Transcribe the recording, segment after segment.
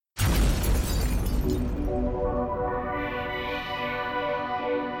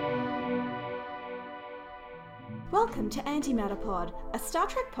Welcome to Antimatter Pod, a Star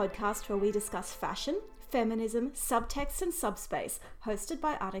Trek podcast where we discuss fashion, feminism, subtext and subspace, hosted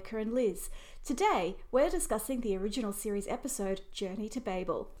by Annika and Liz. Today, we're discussing the original series episode, Journey to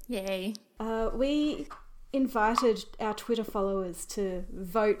Babel. Yay. We invited our Twitter followers to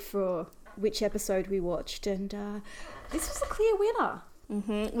vote for which episode we watched, and this was a clear winner.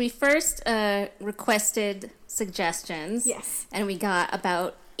 Mm-hmm. We first requested suggestions. Yes. And we got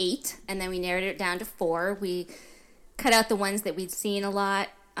about 8, and then we narrowed it down to 4. We cut out the ones that we'd seen a lot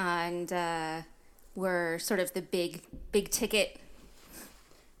and were sort of the big ticket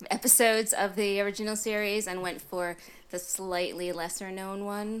episodes of the original series and went for the slightly lesser known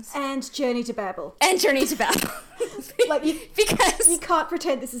ones. And Journey to Babel. Because you can't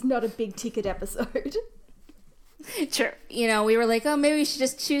pretend this is not a big ticket episode. Sure. You know, we were like, oh, maybe we should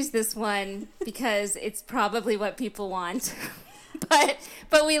just choose this one because it's probably what people want. But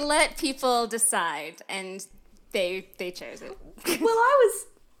we let people decide, and they chose it. Well, I was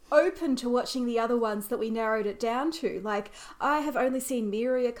open to watching the other ones that we narrowed it down to. Like, I have only seen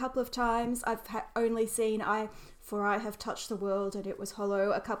Miri a couple of times. I've only seen For I Have Touched the World and It Was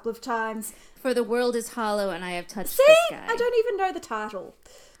Hollow a couple of times. For the World is Hollow and I Have Touched the Sky. I don't even know the title.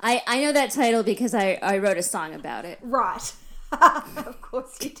 I know that title because I wrote a song about it. Right. Of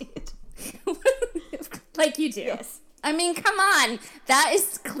course you did. Like you do. Yes. I mean, come on. That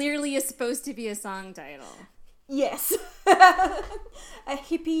is clearly supposed to be a song title. Yes. A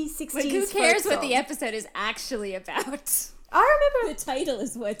hippie 60s Like, who cares folk what the song. episode is actually about? I remember... The title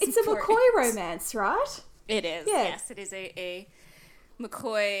is what's It's important. a McCoy romance, right? It is. Yeah. Yes, it is a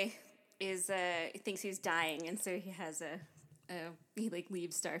McCoy is thinks he's dying, and so he has he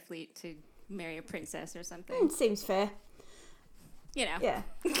leaves Starfleet to marry a princess or something. Seems fair. You know. Yeah.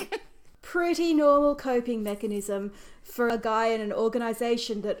 Pretty normal coping mechanism for a guy in an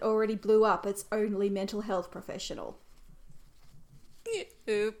organization that already blew up its only mental health professional.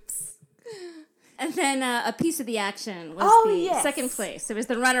 Oops. And then a piece of the action was second place. It was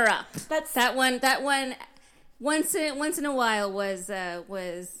the runner-up. That one. Once in a while was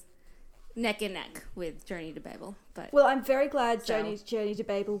neck and neck with Journey to Babel. But well, I'm very glad Journey to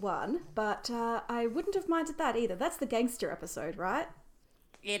Babel won, but I wouldn't have minded that either. That's the gangster episode, right?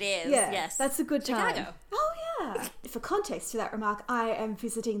 it is. Yeah, yes, that's a good time. Chicago. Oh yeah. For context to that remark, I am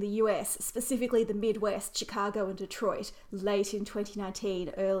visiting the US, specifically the Midwest, Chicago and Detroit, late in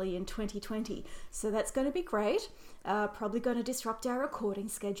 2019, early in 2020. So that's going to be great. Probably going to disrupt our recording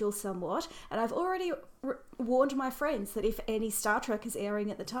schedule somewhat. And I've already warned my friends that if any Star Trek is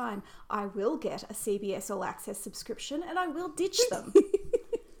airing at the time, I will get a CBS All Access subscription and I will ditch them.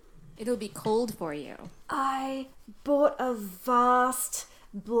 It'll be cold for you. I bought a vast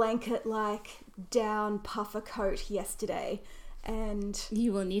blanket-like down puffer coat yesterday, and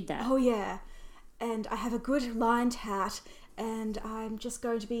You will need that. oh yeah, and I have a good lined hat, and I'm just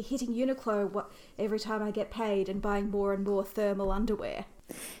going to be hitting Uniqlo every time I get paid and buying more and more thermal underwear.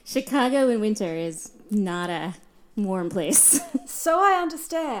 Chicago in winter is not a warm place. So I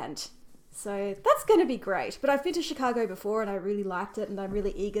understand. So that's going to be great. But I've been to Chicago before and I really liked it, and I'm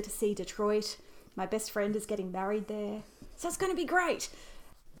really eager to see Detroit. My best friend is getting married there. So it's going to be great.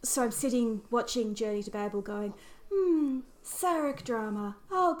 So I'm sitting watching Journey to Babel going, Sarek drama.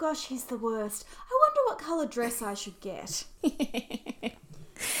 Oh gosh, he's the worst. I wonder what colour dress I should get.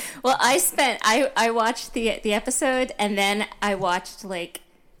 Well, I watched the episode and then I watched like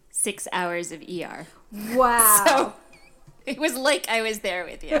 6 hours of ER. Wow. So it was like I was there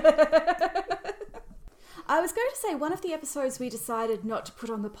with you. I was going to say one of the episodes we decided not to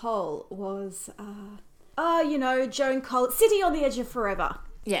put on the poll was, Joan Collins, City on the Edge of Forever.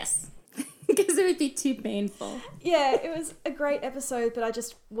 Yes. Because it would be too painful. Yeah, it was a great episode, but I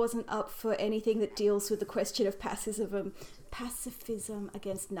just wasn't up for anything that deals with the question of pacifism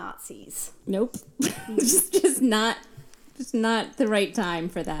against Nazis. Nope. just not the right time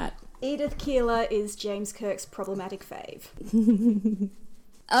for that. Edith Keeler is James Kirk's problematic fave.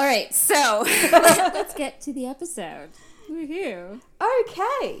 All right, so let's get to the episode. Woohoo.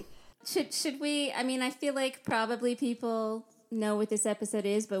 Okay. Should we? I mean, I feel like probably people know what this episode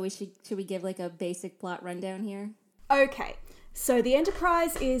is, but should we give like a basic plot rundown here? Okay. So the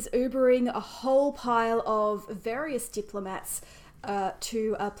Enterprise is Ubering a whole pile of various diplomats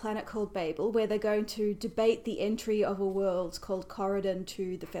to a planet called Babel, where they're going to debate the entry of a world called Corridon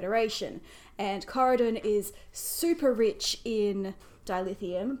to the Federation. And Corridon is super rich in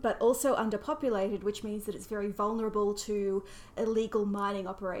dilithium, but also underpopulated, which means that it's very vulnerable to illegal mining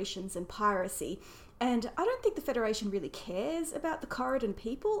operations and piracy. And I don't think the Federation really cares about the Corridon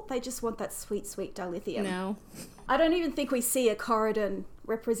people. They just want that sweet, sweet dilithium. No. I don't even think we see a Corridon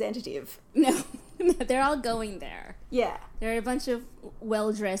representative. No. They're all going there. Yeah. They're a bunch of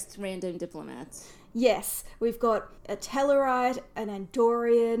well-dressed random diplomats. Yes, we've got a Tellarite, an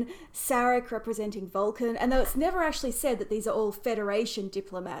Andorian, Sarek representing Vulcan, and though it's never actually said that these are all Federation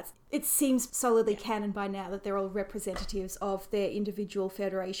diplomats, it seems solidly canon by now that they're all representatives of their individual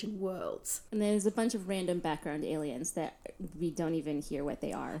Federation worlds. And there's a bunch of random background aliens that we don't even hear what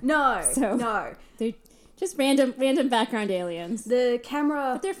they are. No. They're just random background aliens. The camera...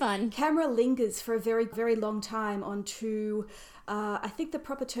 But they're fun. Camera lingers for a very, very long time onto... I think the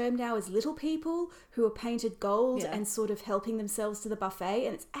proper term now is little people who are painted gold and sort of helping themselves to the buffet,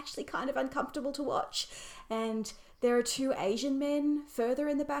 and it's actually kind of uncomfortable to watch. And there are two Asian men further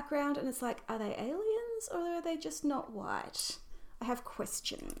in the background, and it's like, are they aliens or are they just not white? I have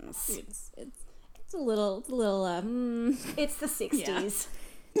questions. It's a little It's the 60s.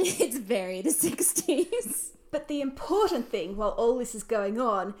 Yeah. It's very the 60s. But the important thing while all this is going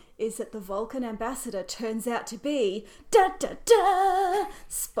on is that the Vulcan ambassador turns out to be,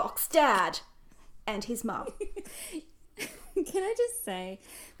 Spock's dad and his mum. Can I just say,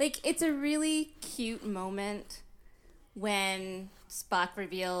 like, it's a really cute moment when Spock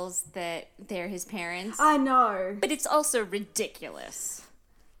reveals that they're his parents. I know. But it's also ridiculous.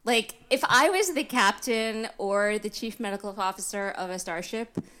 Like, if I was the captain or the chief medical officer of a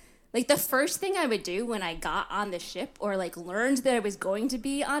starship... Like, the first thing I would do when I got on the ship or, like, learned that I was going to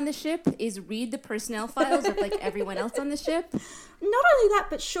be on the ship is read the personnel files of, like, everyone else on the ship. Not only that,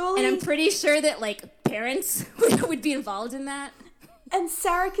 but surely... And I'm pretty sure that, like, parents would be involved in that. And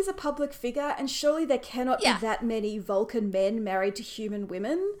Sarek is a public figure, and surely there cannot be that many Vulcan men married to human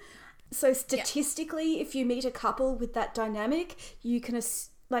women. So statistically, if you meet a couple with that dynamic, you can, it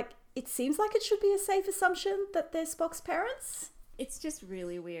seems like it should be a safe assumption that they're Spock's parents. It's just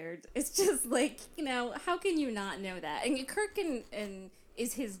really weird. It's just like, how can you not know that? And Kirk and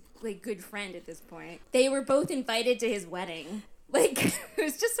is his, like, good friend at this point. They were both invited to his wedding. Like, it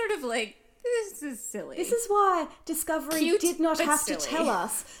was just sort of like, this is silly. This is why Discovery did not have to tell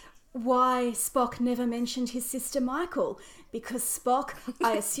us why Spock never mentioned his sister Michael. Because Spock,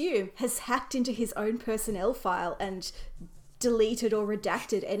 I assume, has hacked into his own personnel file and deleted or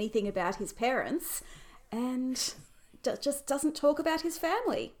redacted anything about his parents. And... just doesn't talk about his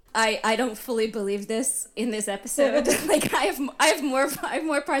family. I don't fully believe this in this episode. Like, I have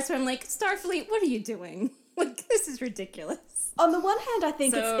more parts where I'm like, Starfleet, what are you doing? Like, this is ridiculous. On the one hand, I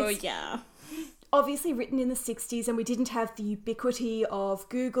think it's obviously written in the 60s, and we didn't have the ubiquity of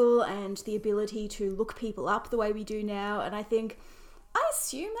Google and the ability to look people up the way we do now. And I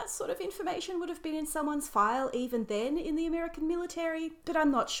assume that sort of information would have been in someone's file even then in the American military, but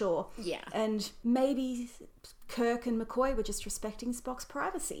I'm not sure. Yeah. And maybe Kirk and McCoy were just respecting Spock's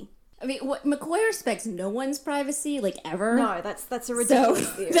privacy. I mean, McCoy respects no one's privacy, like, ever. No, that's a ridiculous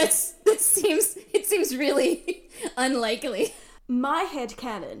theory. It seems really unlikely. My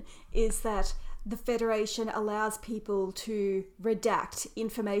headcanon is that the Federation allows people to redact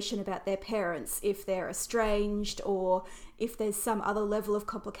information about their parents if they're estranged or if there's some other level of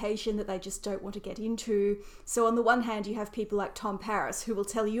complication that they just don't want to get into. So on the one hand, you have people like Tom Paris who will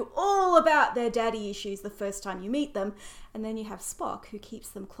tell you all about their daddy issues the first time you meet them, and then you have Spock who keeps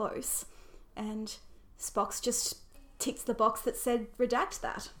them close. And Spock's just ticks the box that said redact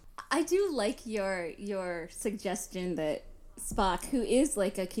that. I do like your suggestion that Spock, who is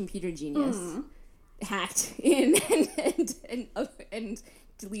like a computer genius, hacked in and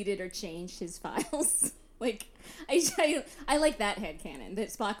deleted or changed his files. Like, I like that headcanon, that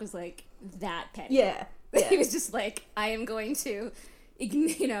Spock was like that petty. Yeah. He was just like, I am going to,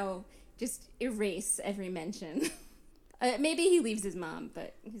 just erase every mention. Maybe he leaves his mom,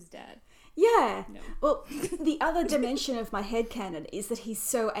 but his dad. Yeah. No. Well, the other dimension of my headcanon is that he's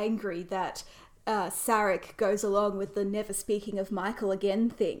so angry that Sarek goes along with the never speaking of Michael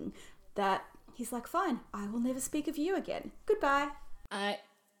again thing, that he's like, fine, I will never speak of you again. Goodbye.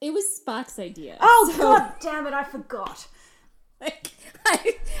 It was Spock's idea. Oh, so... God damn it, I forgot. Like,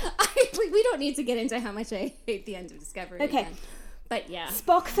 we don't need to get into how much I hate the end of Discovery again. But yeah.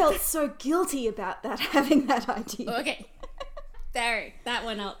 Spock felt so guilty about that, having that idea. Okay. There, that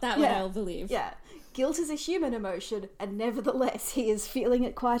one I'll believe. Yeah. Guilt is a human emotion, and nevertheless, he is feeling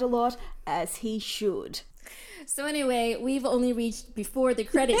it quite a lot, as he should. So anyway, we've only reached before the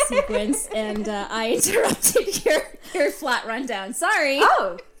credit sequence, and I interrupted your flat rundown. Sorry.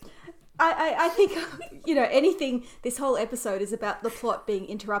 Oh! I think, anything, this whole episode is about the plot being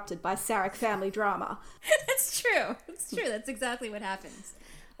interrupted by Sarek family drama. That's true. That's true. That's exactly what happens.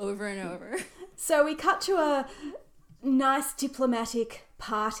 over and over. So we cut to a nice diplomatic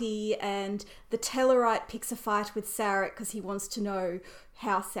party, and the Tellarite picks a fight with Sarek because he wants to know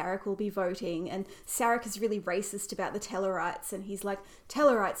how Sarek will be voting, and Sarek is really racist about the Tellarites, and he's like,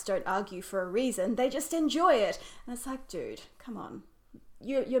 Tellarites don't argue for a reason, they just enjoy it. And it's like, dude, come on.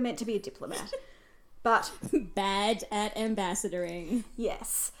 You're meant to be a diplomat. But bad at ambassadoring.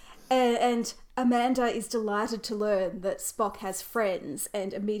 Yes. And Amanda is delighted to learn that Spock has friends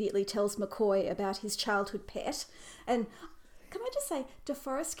and immediately tells McCoy about his childhood pet. And can I just say,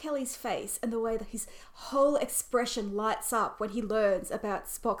 DeForest Kelly's face and the way that his whole expression lights up when he learns about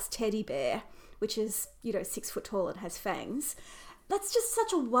Spock's teddy bear, which is, 6 foot tall and has fangs, that's just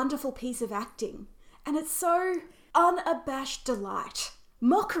such a wonderful piece of acting. And it's so unabashed delight.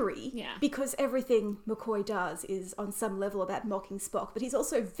 Mockery, yeah. Because everything McCoy does is on some level about mocking Spock, but he's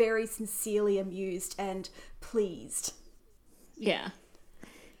also very sincerely amused and pleased. Yeah.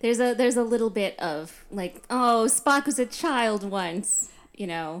 There's a little bit of like, oh, Spock was a child once,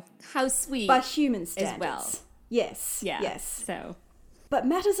 how sweet. By human standards. As well. Yes. Yeah. Yes. So. But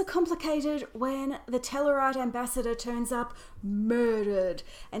matters are complicated when the Tellarite ambassador turns up murdered,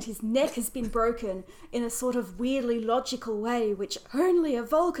 and his neck has been broken in a sort of weirdly logical way, which only a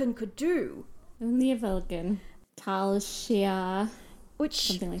Vulcan could do. Only a Vulcan. Tal Shiar. Which,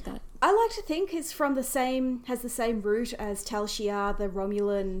 something like that. I like to think has the same root as Tal Shiar, the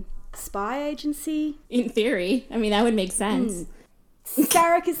Romulan spy agency. In theory. I mean, that would make sense.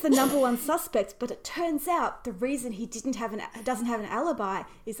 Sarek is the number one suspect, but it turns out the reason he doesn't have an alibi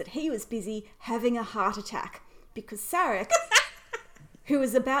is that he was busy having a heart attack, because Sarek, who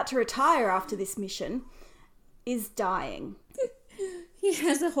is about to retire after this mission, is dying. He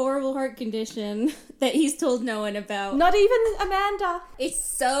has a horrible heart condition that he's told no one about. Not even Amanda. It's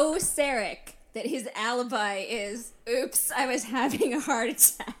so Sarek that his alibi is, oops, I was having a heart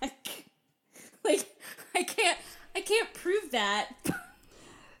attack. Like, I can't prove that.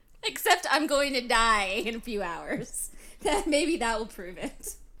 Except I'm going to die in a few hours. Maybe that will prove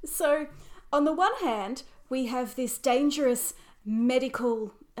it. So, on the one hand, we have this dangerous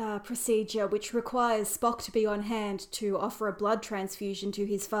medical procedure which requires Spock to be on hand to offer a blood transfusion to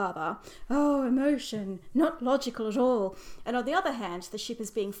his father. Oh, emotion. Not logical at all. And on the other hand, the ship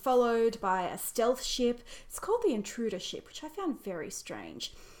is being followed by a stealth ship. It's called the Intruder ship, which I found very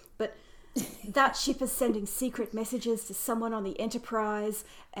strange. But that ship is sending secret messages to someone on the Enterprise,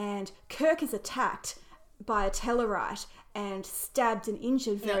 and Kirk is attacked by a Tellarite and stabbed and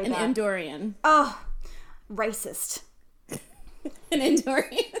injured very bad. An Andorian. Oh, racist. An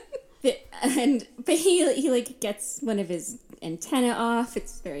Andorian. But he like gets one of his antenna off.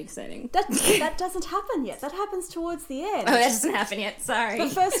 It's very exciting. That doesn't happen yet. That happens towards the end. Oh, that doesn't happen yet. Sorry. But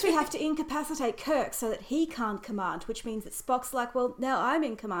first we have to incapacitate Kirk so that he can't command, which means that Spock's like, well, now I'm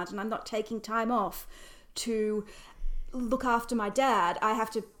in command and I'm not taking time off to look after my dad. I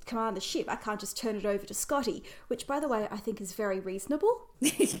have to command the ship. I can't just turn it over to Scotty, which, by the way, I think is very reasonable.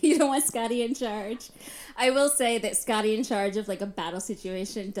 You don't want Scotty in charge. I will say that Scotty in charge of like a battle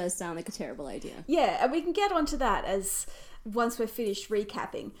situation does sound like a terrible idea. Yeah, and we can get onto that as once we're finished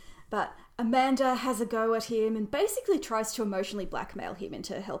recapping. But Amanda has a go at him and basically tries to emotionally blackmail him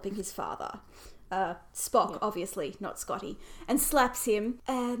into helping his father. Spock, obviously, not Scotty. And slaps him.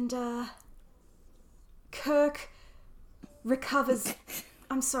 And Kirk recovers...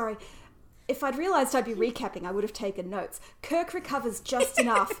 I'm sorry. If I'd realised I'd be recapping, I would have taken notes. Kirk recovers just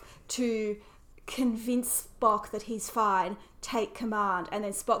enough to convince Spock that he's fine, take command, and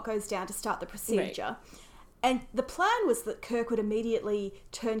then Spock goes down to start the procedure. Right. And the plan was that Kirk would immediately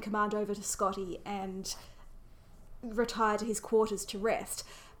turn command over to Scotty and retire to his quarters to rest.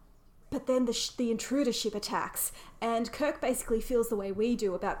 But then the Intruder ship attacks, and Kirk basically feels the way we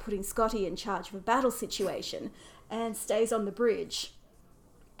do about putting Scotty in charge of a battle situation and stays on the bridge.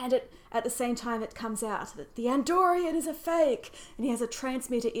 And at the same time, it comes out that the Andorian is a fake, and he has a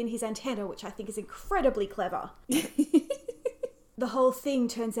transmitter in his antenna, which I think is incredibly clever. The whole thing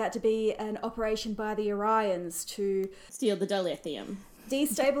turns out to be an operation by the Orions to steal the dilithium.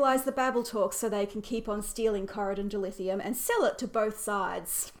 Destabilize the Babeltalk so they can keep on stealing Corridon dilithium and sell it to both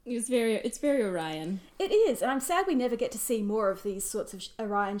sides. It's very Orion. It is, and I'm sad we never get to see more of these sorts of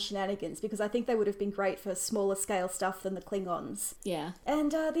Orion shenanigans, because I think they would have been great for smaller scale stuff than the Klingons. Yeah.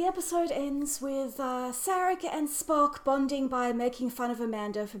 And the episode ends with Sarek and Spock bonding by making fun of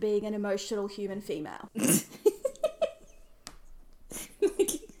Amanda for being an emotional human female.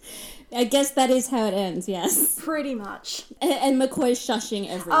 I guess that is how it ends, yes. Pretty much. And McCoy shushing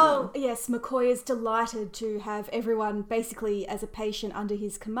everyone. Oh, yes, McCoy is delighted to have everyone basically as a patient under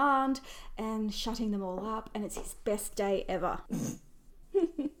his command and shutting them all up, and it's his best day ever.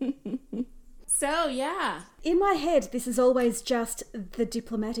 So, yeah. In my head, this is always just the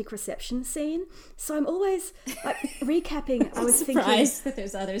diplomatic reception scene. So I'm always like recapping. I was surprised that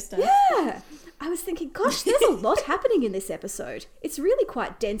there's other stuff. Yeah. I was thinking, gosh, there's a lot happening in this episode. It's really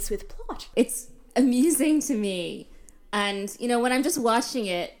quite dense with plot. It's amusing to me. And, you know, when I'm just watching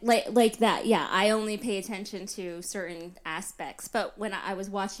it like that, yeah, I only pay attention to certain aspects. But when I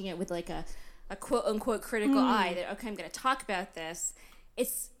was watching it with like a quote-unquote critical eye that, okay, I'm going to talk about this,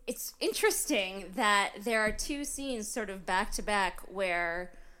 it's interesting that there are two scenes sort of back-to-back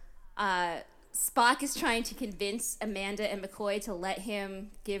where Spock is trying to convince Amanda and McCoy to let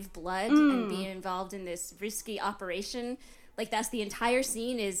him give blood and be involved in this risky operation. Like, that's the entire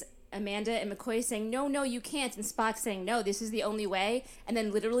scene is Amanda and McCoy saying, no, you can't, and Spock saying, no, this is the only way. And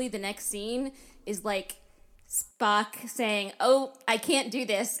then literally the next scene is like Spock saying, oh, I can't do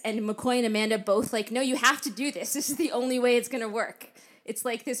this, and McCoy and Amanda both like, no, you have to do this. This is the only way it's going to work. It's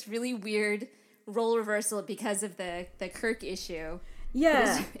like this really weird role reversal because of the Kirk issue.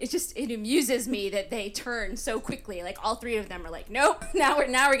 Yeah. It amuses me that they turn so quickly. Like, all three of them are like, nope, now we're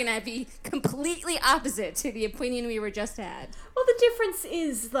going to be completely opposite to the opinion we were just had. Well, the difference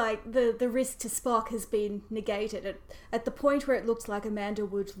is, like, the risk to Spock has been negated. At the point where it looked like Amanda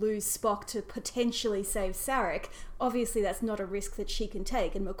would lose Spock to potentially save Sarek, obviously that's not a risk that she can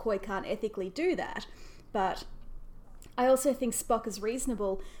take, and McCoy can't ethically do that. But I also think Spock is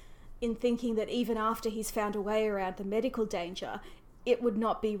reasonable in thinking that even after he's found a way around the medical danger, it would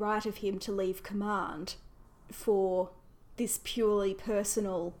not be right of him to leave command for this purely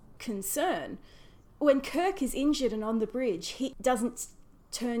personal concern. When Kirk is injured and on the bridge, he doesn't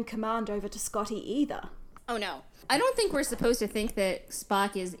turn command over to Scotty either. Oh, no. I don't think we're supposed to think that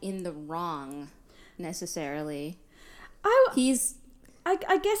Spock is in the wrong, necessarily.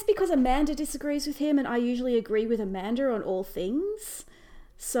 I guess because Amanda disagrees with him, and I usually agree with Amanda on all things.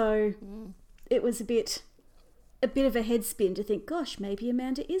 So it was a bit of a head spin to think, gosh, maybe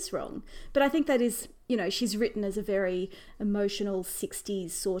Amanda is wrong. But I think that is, you know, she's written as a very emotional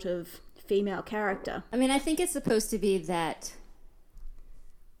 60s sort of female character. I mean, I think it's supposed to be that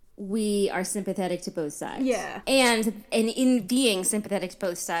we are sympathetic to both sides. Yeah. And in being sympathetic to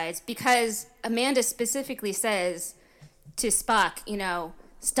both sides, because Amanda specifically says to Spock, you know,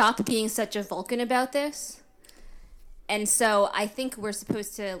 stop being such a Vulcan about this. And so I think we're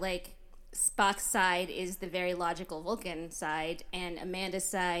supposed to, like, Spock's side is the very logical Vulcan side, and Amanda's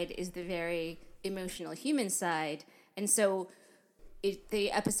side is the very emotional human side. And so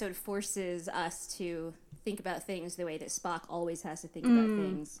the episode forces us to think about things the way that Spock always has to think about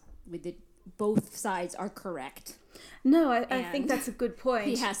things. Both sides are correct. No, I think that's a good point.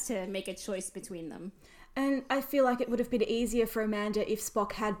 He has to make a choice between them. And I feel like it would have been easier for Amanda if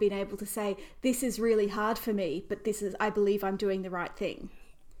Spock had been able to say, this is really hard for me, but I believe I'm doing the right thing.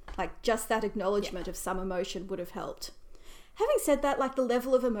 Like, just that acknowledgement of some emotion would have helped. Having said that, like, the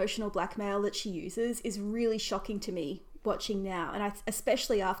level of emotional blackmail that she uses is really shocking to me watching now. And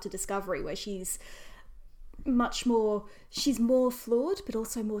especially after Discovery, where she's more flawed, but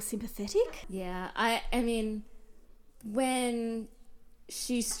also more sympathetic. Yeah, I mean, when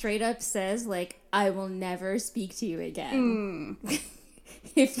she straight up says, like, I will never speak to you again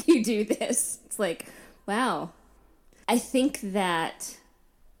if you do this, it's like, wow. I think that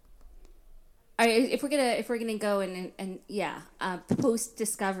if we're gonna go and post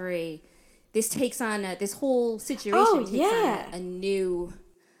Discovery, this takes on this whole situation takes on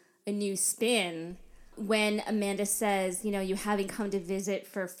a new spin. When Amanda says, you know, you haven't come to visit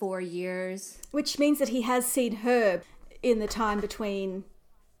for 4 years, which means that he has seen her in the time between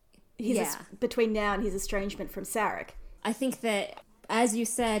between now and his estrangement from Sarek. I think that, as you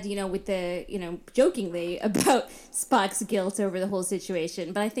said, you know, with the, you know, jokingly about Spock's guilt over the whole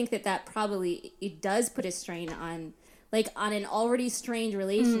situation, but I think that probably, it does put a strain on an already strained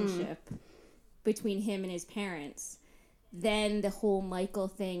relationship between him and his parents. Then the whole Michael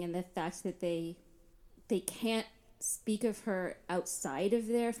thing and the fact that they can't speak of her outside of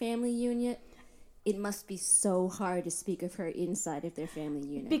their family unit. It must be so hard to speak of her inside of their family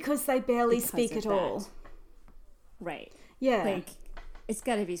unit. Because they barely speak at all. Right. Yeah. Like, it's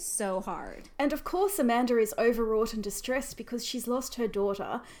got to be so hard. And of course Amanda is overwrought and distressed because she's lost her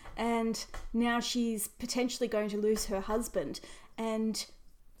daughter and now she's potentially going to lose her husband, and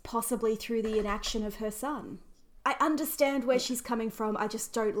possibly through the inaction of her son. I understand where she's coming from. I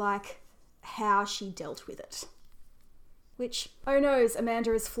just don't like how she dealt with it. Which, oh no,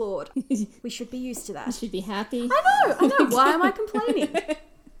 Amanda is flawed. We should be used to that. You should be happy. I know. Why am I complaining?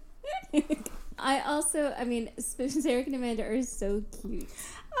 I mean, Sarek and Amanda are so cute.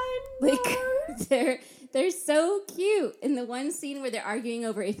 I know. Like, they're so cute. In the one scene where they're arguing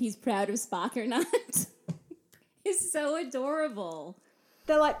over if he's proud of Spock or not is so adorable.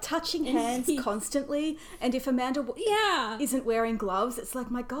 They're like touching hands constantly, and if Amanda isn't wearing gloves, it's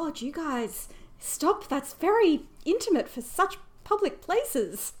like, my God, you guys, stop. That's very intimate for such public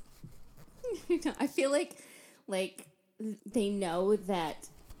places. I feel like they know that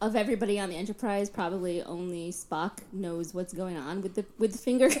of everybody on the Enterprise, probably only Spock knows what's going on with the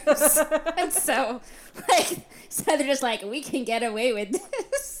fingers. And so they're just like, we can get away with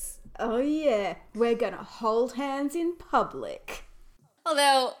this. Oh yeah, we're gonna hold hands in public.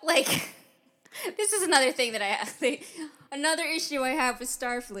 Although, this is another thing that another issue I have with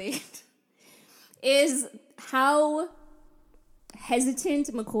Starfleet is how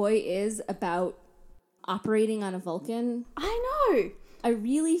hesitant McCoy is about operating on a Vulcan. I know. I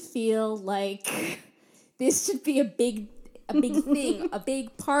really feel like this should be a big thing. A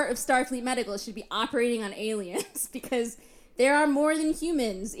big part of Starfleet Medical should be operating on aliens, because there are more than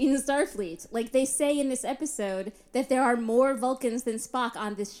humans in Starfleet. Like they say in this episode that there are more Vulcans than Spock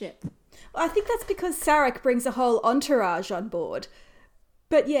on this ship. Well, I think that's because Sarek brings a whole entourage on board.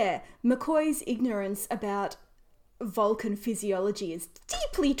 But yeah, McCoy's ignorance about Vulcan physiology is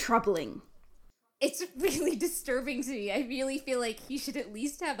deeply troubling. It's really disturbing to me. I really feel like he should at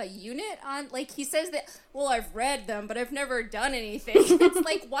least have a unit on. Like, he says that, well, I've read them, but I've never done anything. It's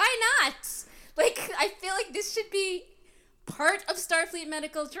like, why not? Like, I feel like this should be part of Starfleet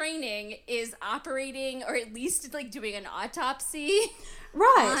medical training, is operating, or at least, like, doing an autopsy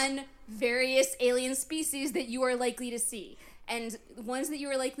on various alien species that you are likely to see. And the ones that you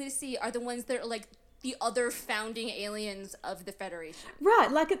are likely to see are the ones that are, like, the other founding aliens of the Federation.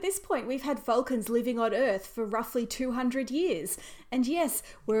 Right, like at this point, we've had Vulcans living on Earth for roughly 200 years. And yes,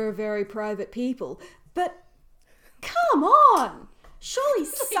 we're a very private people, but come on! Surely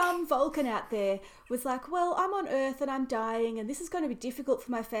some Vulcan out there was like, well, I'm on Earth and I'm dying and this is going to be difficult for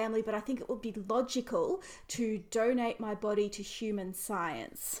my family, but I think it would be logical to donate my body to human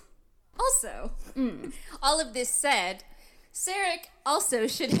science. Also, all of this said, Sarek also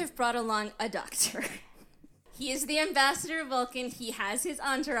should have brought along a doctor. He is the ambassador of Vulcan. He has his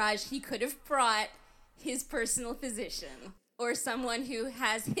entourage. He could have brought his personal physician or someone who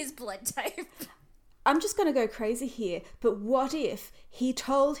has his blood type. I'm just going to go crazy here, but what if he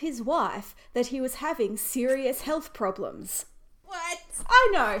told his wife that he was having serious health problems? What? I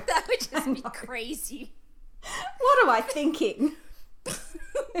know. That would just be crazy. What am I thinking?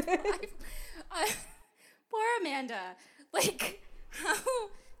 Poor Amanda. Like, how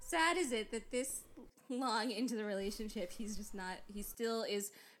sad is it that this long into the relationship, he still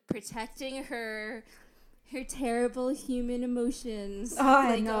is protecting her terrible human emotions. Oh,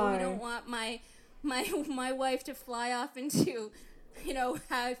 I know. Oh, we don't want my wife to fly off into,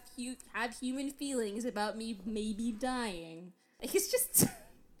 have human feelings about me maybe dying. He's just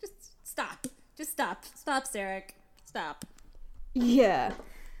stop. Just stop. Stop, Sarek. Stop. Yeah.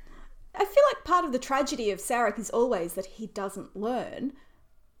 I feel like part of the tragedy of Sarek is always that he doesn't learn.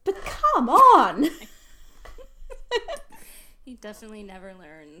 But come on! He definitely never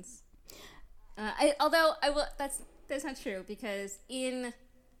learns. That's not true, because in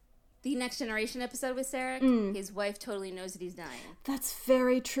the Next Generation episode with Sarek, his wife totally knows that he's dying. That's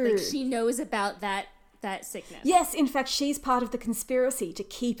very true. Like, she knows about that sickness. Yes, in fact, she's part of the conspiracy to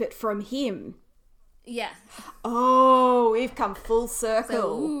keep it from him. Yeah. Oh, we've come full circle.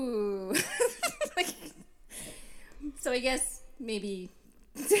 So, ooh. So I guess maybe,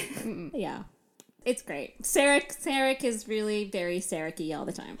 yeah, it's great. Sarek is really very Sarek-y all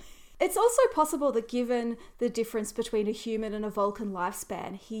the time. It's also possible that given the difference between a human and a Vulcan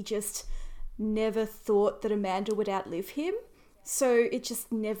lifespan, he just never thought that Amanda would outlive him. So it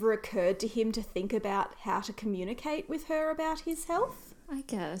just never occurred to him to think about how to communicate with her about his health. I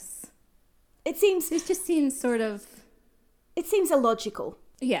guess. It just seems sort of... It seems illogical.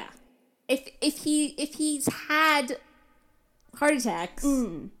 Yeah. If he's had heart attacks,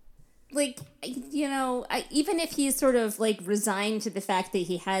 like, even if he's sort of, like, resigned to the fact that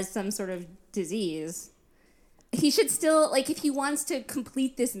he has some sort of disease, he should still, like, if he wants to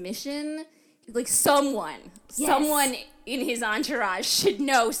complete this mission, like, someone in his entourage should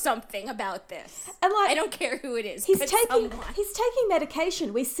know something about this. And, like, I don't care who it is. He's taking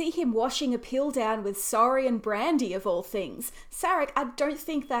medication. We see him washing a pill down with saurian brandy, of all things. Sarek, I don't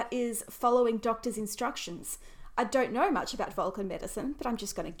think that is following doctor's instructions. I don't know much about Vulcan medicine, but I'm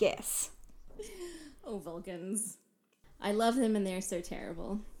just going to guess. Oh, Vulcans. I love them, and they're so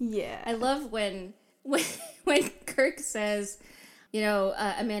terrible. Yeah. I love when Kirk says,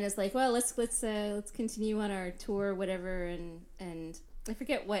 Amanda's like, well, let's continue on our tour, whatever, and I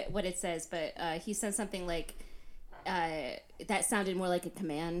forget what it says, but he says something like that sounded more like a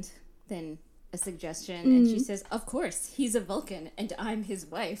command than a suggestion. And she says, "Of course, he's a Vulcan, and I'm his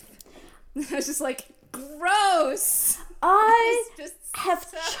wife." I was just like, gross. I have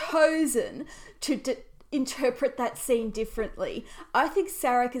chosen to interpret that scene differently. I think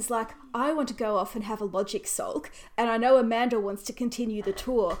Sarek is like, I want to go off and have a logic sulk, and I know Amanda wants to continue the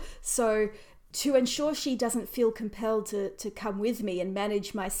tour, so to ensure she doesn't feel compelled to come with me and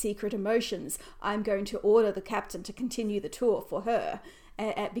manage my secret emotions, I'm going to order the captain to continue the tour for her,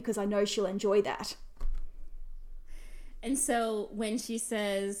 because I know she'll enjoy that. And so when she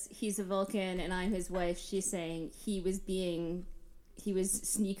says he's a Vulcan and I'm his wife, she's saying he was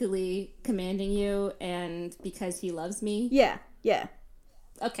sneakily commanding you, and because he loves me? Yeah.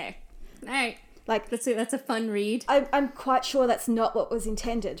 Okay. All right. Like, that's a fun read. I'm quite sure that's not what was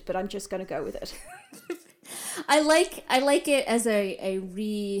intended, but I'm just going to go with it. I like it as a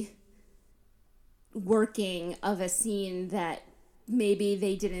reworking of a scene that maybe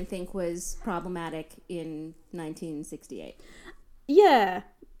they didn't think was problematic in 1968. Yeah.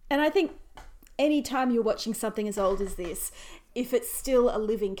 And I think anytime you're watching something as old as this, if it's still a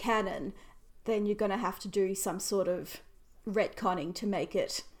living canon, then you're going to have to do some sort of retconning to make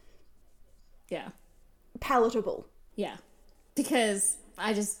it palatable. Yeah. Because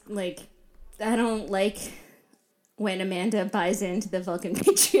I don't like when Amanda buys into the Vulcan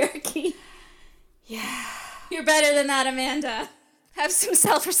patriarchy. Yeah. You're better than that, Amanda. Have some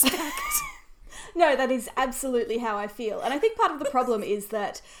self-respect. No, that is absolutely how I feel. And I think part of the problem is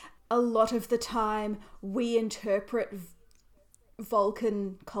that a lot of the time we interpret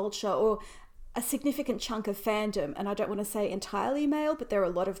Vulcan culture, or a significant chunk of fandom, and I don't want to say entirely male, but there are a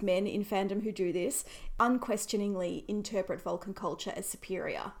lot of men in fandom who do this, unquestioningly interpret Vulcan culture as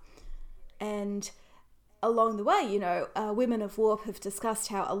superior. And along the way, Women of Warp have discussed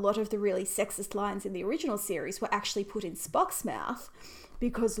how a lot of the really sexist lines in the original series were actually put in Spock's mouth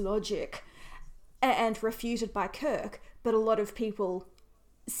because logic, and refuted by Kirk, but a lot of people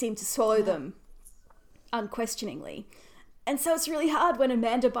seem to swallow them unquestioningly. And so it's really hard when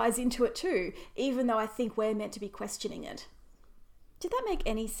Amanda buys into it too, even though I think we're meant to be questioning it. Did that make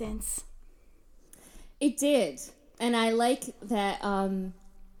any sense? It did. And I like that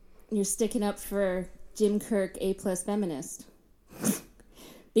you're sticking up for Jim Kirk, A+ feminist.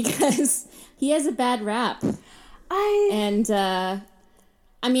 Because he has a bad rap.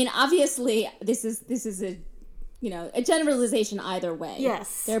 Obviously this is a generalization either way.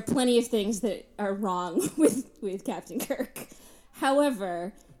 Yes. There are plenty of things that are wrong with Captain Kirk.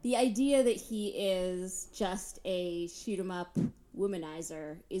 However, the idea that he is just a shoot-'em-up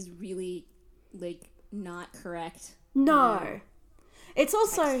womanizer is really, not correct. No. It's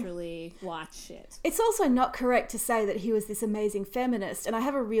also actually watch it. It's also not correct to say that he was this amazing feminist, and I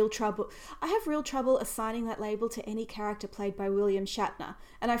have real trouble assigning that label to any character played by William Shatner,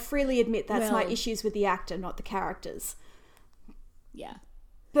 and I freely admit that's my issues with the actor, not the characters. Yeah.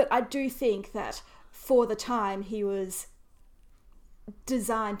 But I do think that for the time he was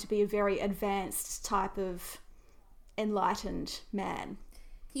designed to be a very advanced type of enlightened man.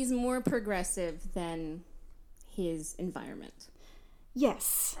 He's more progressive than his environment.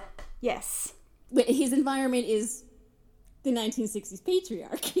 Yes. His environment is the 1960s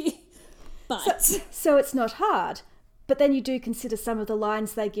patriarchy. But so it's not hard. But then you do consider some of the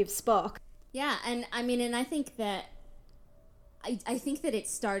lines they give Spock. Yeah, and I think that I think that it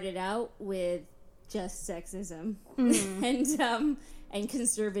started out with just sexism and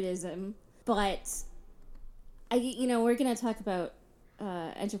conservatism, but we're gonna talk about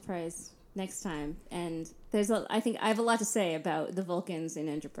Enterprise next time, and I think I have a lot to say about the Vulcans in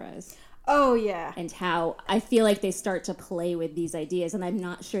Enterprise. Oh yeah. And how I feel like they start to play with these ideas, and I'm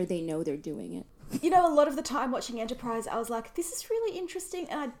not sure they know they're doing it. A lot of the time watching Enterprise, I was like, this is really interesting,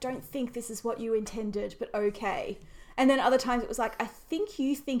 and I don't think this is what you intended, but okay. And then other times it was like, I think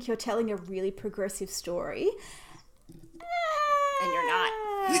you're telling a really progressive story. And you're not.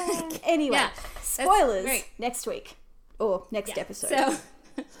 Anyway, yeah, spoilers next week. Or next episode. So,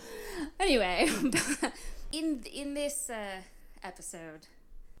 anyway, in this episode,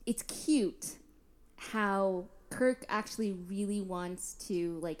 it's cute how Kirk actually really wants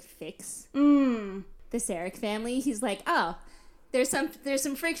to fix the Sarek family. He's like, oh, there's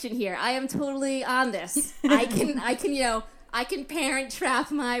some friction here. I am totally on this. I can parent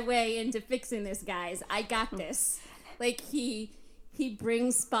trap my way into fixing this, guys. I got this. He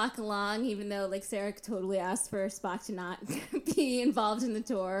brings Spock along, even though Sarek totally asked for Spock to not be involved in the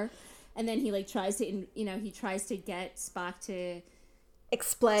tour, and then he tries to get Spock to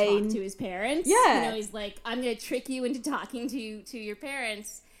explain talk to his parents. Yeah. You know, he's like, I'm going to trick you into talking to your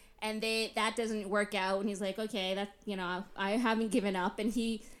parents. And that doesn't work out. And he's like, okay, that, you know, I haven't given up. And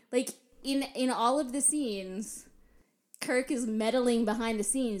he, like, in all of the scenes, Kirk is meddling behind the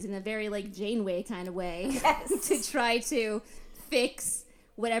scenes in a very, like, Janeway kind of way. Yes. To try to fix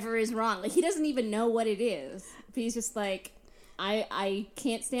whatever is wrong. Like, he doesn't even know what it is. But he's just like, I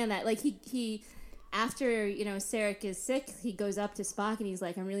can't stand that. Like, he after, you know, Sarek is sick, he goes up to Spock and he's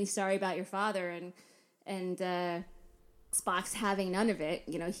like, I'm really sorry about your father. And Spock's having none of it.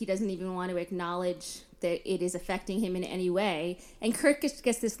 You know, he doesn't even want to acknowledge that it is affecting him in any way. And Kirk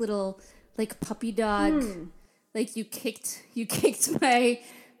gets this little, like, puppy dog, like, you kicked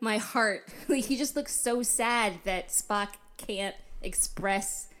my heart. Like, he just looks so sad that Spock can't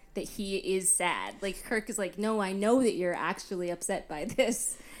express that he is sad. Like, Kirk is like, no, I know that you're actually upset by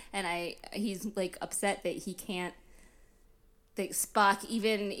this. And he's, like, upset that he can't, that Spock,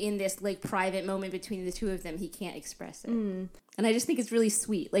 even in this, like, private moment between the two of them, he can't express it. And I just think it's really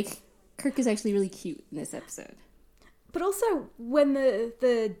sweet. Like, Kirk is actually really cute in this episode. But also, when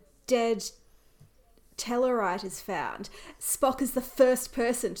the dead Tellarite is found, Spock is the first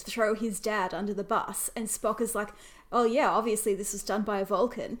person to throw his dad under the bus, and Spock is like, oh yeah, obviously this was done by a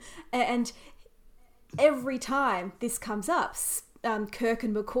Vulcan. And every time this comes up, Kirk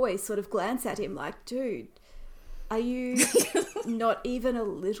and McCoy sort of glance at him like, dude, are you not even a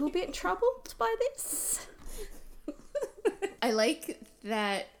little bit troubled by this? I like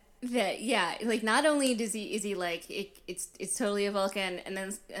that yeah, like, not only is he like, it's totally a Vulcan,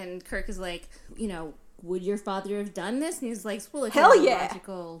 and Kirk is like, you know, would your father have done this? And he's like, well, if hell there's yeah, a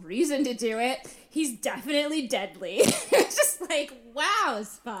logical reason to do it, he's definitely deadly. It's just like, wow,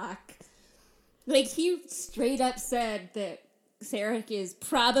 Spock. Like, he straight up said that Sarek is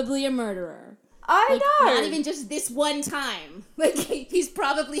probably a murderer. I know. Not even just this one time. Like, he's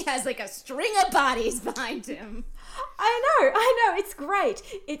probably has, like, a string of bodies behind him. I know. It's great.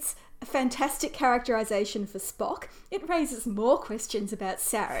 It's a fantastic characterization for Spock. It raises more questions about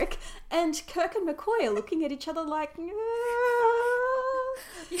Sarek. And Kirk and McCoy are looking at each other like,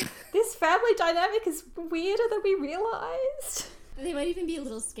 this family dynamic is weirder than we realized. They might even be a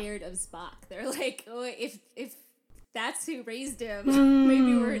little scared of Spock. They're like, oh, if that's who raised him,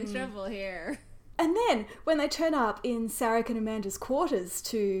 maybe we're in trouble here. And then, when they turn up in Sarek and Amanda's quarters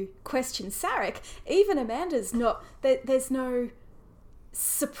to question Sarek, even Amanda's not... There's no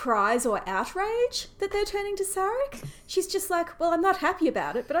surprise or outrage that they're turning to Sarek. She's just like, well, I'm not happy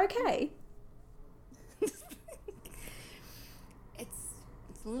about it, but okay. It's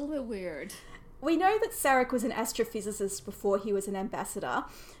a little bit weird. We know that Sarek was an astrophysicist before he was an ambassador,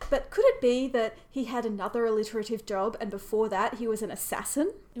 but could it be that he had another alliterative job and before that he was an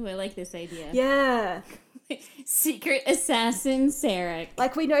assassin? Ooh, I like this idea. Yeah. Secret assassin Sarek.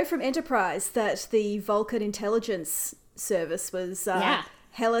 Like, we know from Enterprise that the Vulcan intelligence service was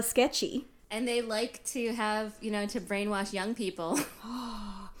hella sketchy. And they like to have, you know, to brainwash young people.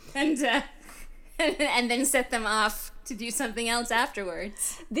 and then set them off to do something else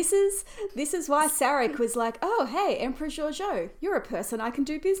afterwards. This is why Sarek was like, oh, hey, Emperor Georgiou, you're a person I can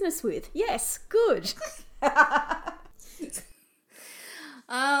do business with. Yes, good.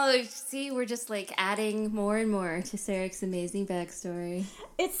 Oh, see, we're just, like, adding more and more to Sarek's amazing backstory.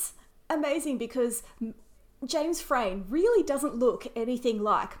 It's amazing because James Frayne really doesn't look anything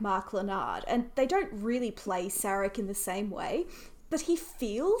like Mark Lenard, and they don't really play Sarek in the same way, but he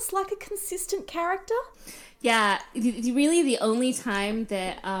feels like a consistent character. Yeah, really the only time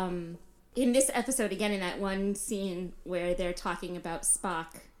that, in this episode, again, in that one scene where they're talking about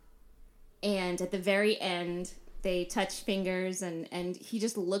Spock, and at the very end, they touch fingers, and he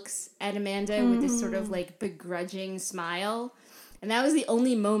just looks at Amanda with this sort of, like, begrudging smile. And that was the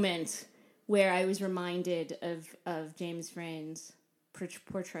only moment where I was reminded of James Frayne's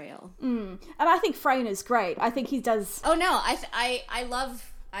portrayal. And I think Frayne is great. I think he does... Oh, no, I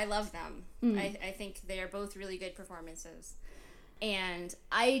love them. I think they are both really good performances. And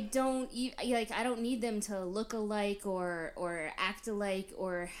I don't need them to look alike or act alike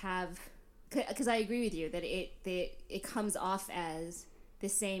or have... Because I agree with you that it comes off as the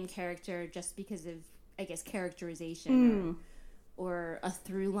same character just because of, I guess, characterization or a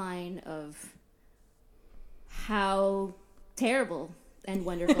through line of how terrible and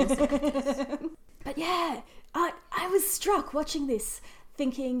wonderful Sarek is. But yeah, I was struck watching this,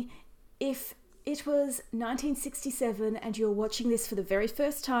 thinking if it was 1967 and you're watching this for the very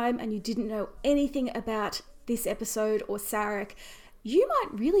first time and you didn't know anything about this episode or Sarek, you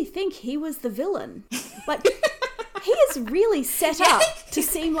might really think he was the villain. Like, he is really set up to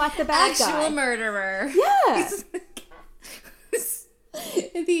seem like the bad guy. Actual murderer. Yeah.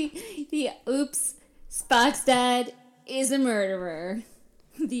 the oops, Spock's dad is a murderer.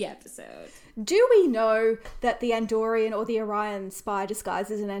 The episode. Do we know that the Andorian or the Orion spy disguised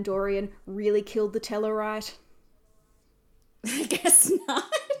as an Andorian really killed the Tellarite? I guess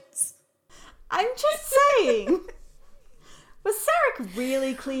not. I'm just saying. Was Sarek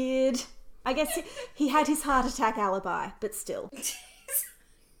really cleared? I guess he had his heart attack alibi, but still.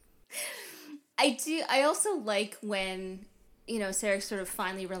 I also like when, Sarek sort of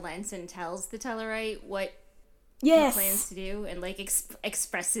finally relents and tells the Tellarite what he plans to do and, like,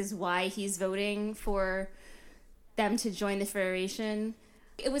 expresses why he's voting for them to join the Federation.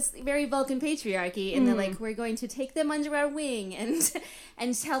 It was very Vulcan patriarchy, and they're like, we're going to take them under our wing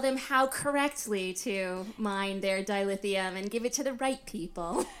and tell them how correctly to mine their dilithium and give it to the right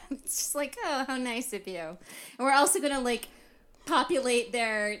people. It's just like, oh, how nice of you. And we're also going to, like, populate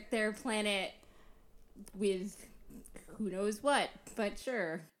their planet with who knows what, but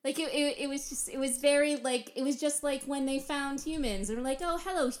sure. Like, it was very, like, it was just like when they found humans, and we're like, oh,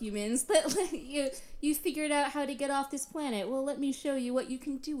 hello, humans, you figured out how to get off this planet. Well, let me show you what you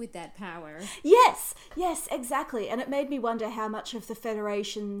can do with that power. Yes, exactly. And it made me wonder how much of the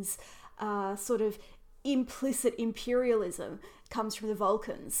Federation's sort of implicit imperialism comes from the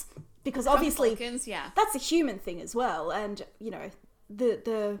Vulcans. Because obviously, Vulcans, yeah. That's a human thing as well, and,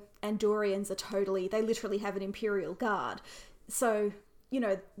 the Andorians are they literally have an imperial guard. So,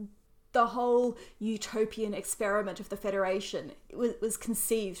 the whole utopian experiment of the Federation was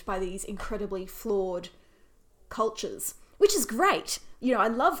conceived by these incredibly flawed cultures, which is great. I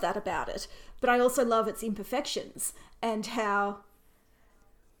love that about it, but I also love its imperfections and how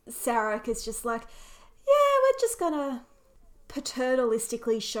Sarek is just like, yeah, we're just gonna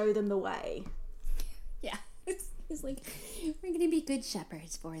paternalistically show them the way. Yeah. It's like, we're gonna be good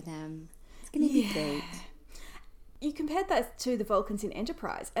shepherds for them. It's gonna be great. You compared that to the Vulcans in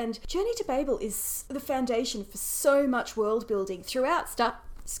Enterprise, and Journey to Babel is the foundation for so much world building throughout Star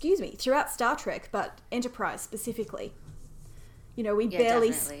Trek, but Enterprise specifically. We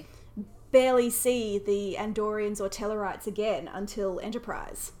barely see the Andorians or Tellarites again until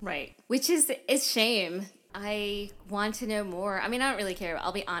Enterprise. Right. Which is a shame. I want to know more. I mean, I don't really care.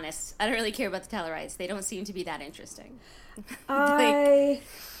 I'll be honest. I don't really care about the Tellarites. They don't seem to be that interesting. I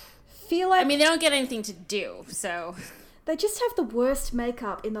feel like... I mean, they don't get anything to do, so... They just have the worst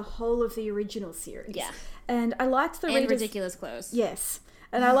makeup in the whole of the original series. Yeah. And I liked the... And ridiculous clothes. Yes.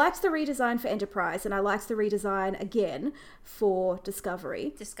 And I liked the redesign for Enterprise, and I liked the redesign again for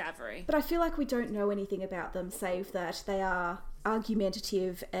Discovery. But I feel like we don't know anything about them, save that they are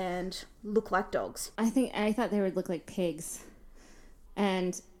argumentative and look like dogs. I thought they would look like pigs.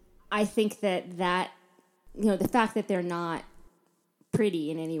 And I think that the fact that they're not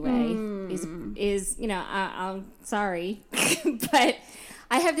pretty in any way is I'm sorry. But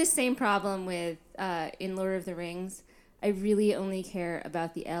I have this same problem with in Lord of the Rings. I really only care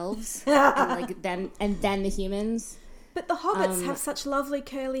about the elves and then the humans. But the hobbits have such lovely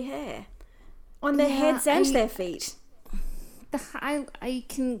curly hair on their heads and their feet. I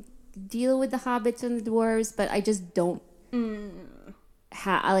can deal with the hobbits and the dwarves, but I just don't.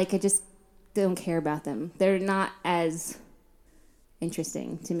 I just don't care about them. They're not as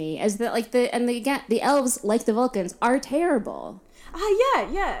interesting to me as the elves, like the Vulcans, are terrible.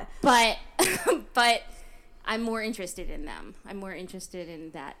 Yeah. But I'm more interested in them. I'm more interested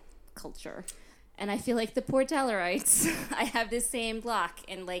in that culture. And I feel like the poor Tellarites, I have this same block.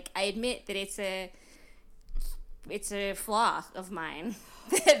 And, I admit that it's a flaw of mine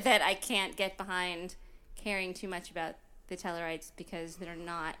that I can't get behind caring too much about the Tellarites because they're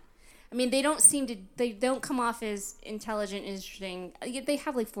not... I mean, they don't come off as intelligent, interesting. They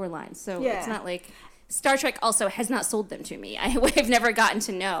have, 4 lines, so It's not like... Star Trek also has not sold them to me. I've never gotten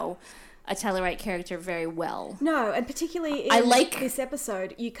to know a Tellarite character very well. No, and particularly in this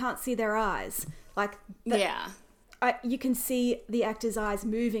episode, you can't see their eyes. You can see the actor's eyes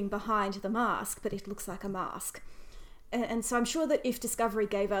moving behind the mask, but it looks like a mask. And so I'm sure that if Discovery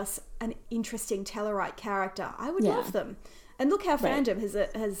gave us an interesting Tellarite character, I would love them. And look how fandom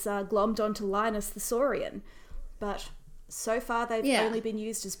has glommed onto Linus the Saurian. But so far they've only been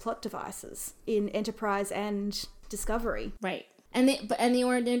used as plot devices in Enterprise and Discovery. Right. And the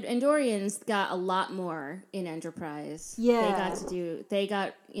Andorians got a lot more in Enterprise. Yeah. They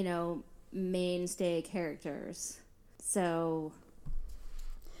got mainstay characters. So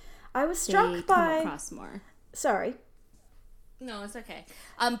I was struck by... come across more. Sorry. No, it's okay.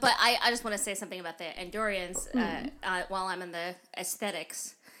 But I just want to say something about the Andorians while I'm in the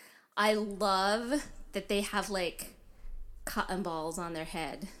aesthetics. I love that they have, cotton balls on their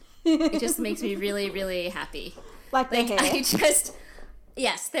head. It just makes me really, really happy. Like their hair.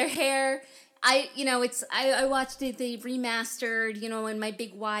 Yes, their hair. I watched it, the remastered, in my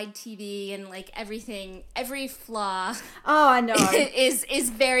big wide TV, and like everything, every flaw. Oh, I know. is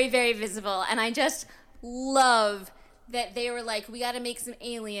very, very visible. And I just love that they were like, we got to make some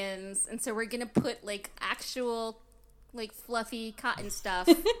aliens. And so we're going to put like actual like fluffy cotton stuff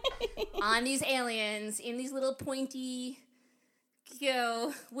on these aliens in these little pointy,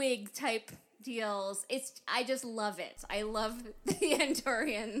 wig type deals. I just love it. I love the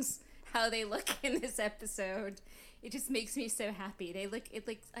Andorians, how they look in this episode. It just makes me so happy. They look,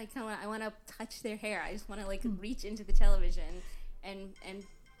 I want to touch their hair. I just want to like reach into the television and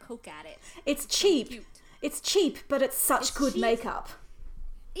poke at it. It's cheap. It's cheap, but it's such good cheap makeup.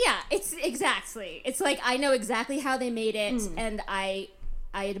 Yeah, it's exactly. It's like I know exactly how they made it, and I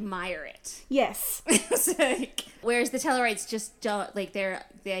admire it. Yes. It's like, whereas the Tellarites just don't like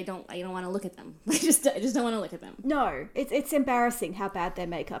I don't want to look at them. I just don't want to look at them. No, it's embarrassing how bad their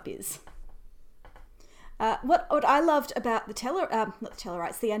makeup is. What I loved about the not the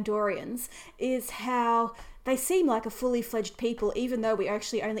Tellarites, the Andorians, is how they seem like a fully fledged people, even though we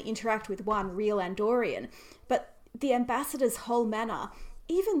actually only interact with one real Andorian. But the ambassador's whole manner,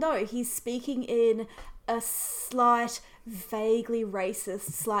 even though he's speaking in a slight, vaguely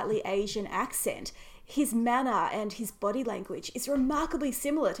racist, slightly Asian accent, his manner and his body language is remarkably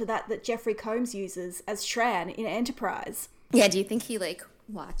similar to that Jeffrey Combs uses as Shran in Enterprise. Yeah, do you think he like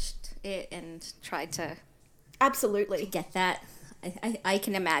watched it and tried to absolutely get that? I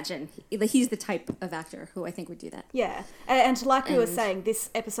can imagine. He's the type of actor who I think would do that. Yeah, and like we were saying, this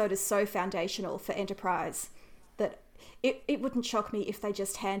episode is so foundational for Enterprise that it wouldn't shock me if they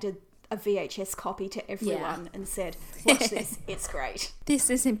just handed a VHS copy to everyone and said, watch this, it's great. This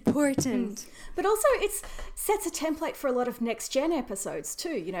is important. But also it sets a template for a lot of Next Gen episodes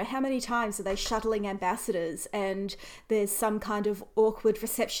too. How many times are they shuttling ambassadors and there's some kind of awkward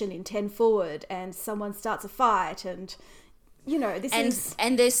reception in 10 Forward and someone starts a fight and...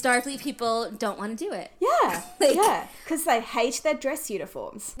 And the Starfleet people don't want to do it. Yeah, yeah, because they hate their dress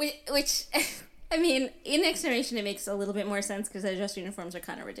uniforms. Which, I mean, in Next Generation it makes a little bit more sense because their dress uniforms are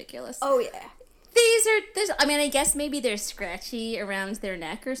kind of ridiculous. Oh, yeah. I guess maybe they're scratchy around their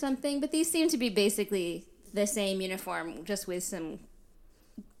neck or something, but these seem to be basically the same uniform, just with some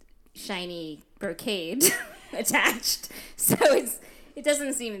shiny brocade attached. So it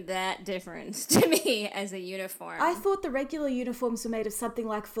doesn't seem that different to me as a uniform. I thought the regular uniforms were made of something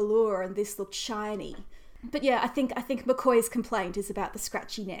like velour and this looked shiny. But yeah, I think McCoy's complaint is about the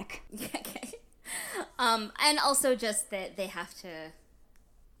scratchy neck. Okay. And also just that they have to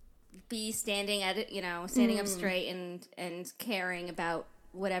be standing at it, standing up straight and caring about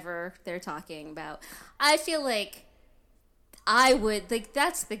whatever they're talking about. I feel like I would,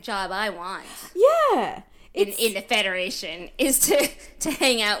 that's the job I want. Yeah. In the Federation, is to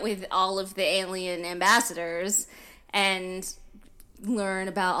hang out with all of the alien ambassadors and learn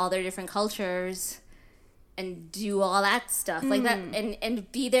about all their different cultures and do all that stuff like that, and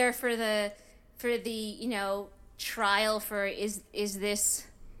be there for the trial for is this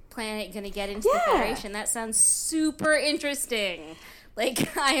planet going to get into the Federation. That sounds super interesting.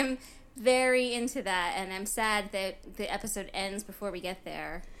 Like, I am very into that, and I'm sad that the episode ends before we get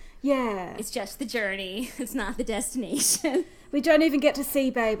there. Yeah. It's just the journey. It's not the destination. We don't even get to see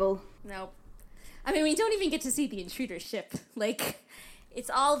Babel. Nope. I mean, we don't even get to see the intruder ship. Like,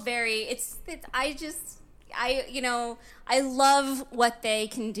 it's all very... I love what they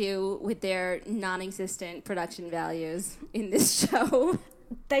can do with their non-existent production values in this show.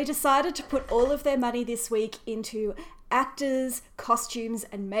 They decided to put all of their money this week into actors, costumes,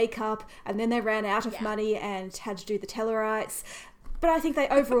 and makeup, and then they ran out of money and had to do the Tellarites. But I think they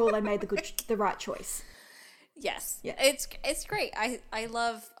made the right choice. Yes. Yeah. It's great. I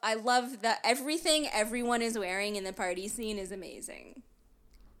love that everything everyone is wearing in the party scene is amazing.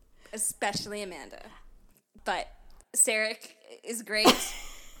 Especially Amanda. But Sarek is great.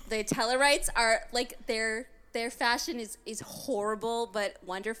 The Tellarites are like their fashion is horrible but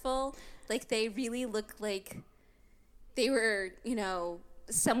wonderful. Like, they really look like they were,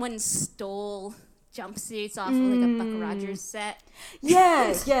 someone stole jumpsuits off of like a Buck Rogers set.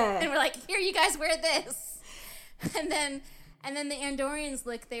 Yeah, yeah. And we're like, here, you guys wear this. And then the Andorians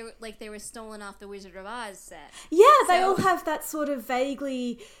look they were stolen off the Wizard of Oz set. Yeah, they all have that sort of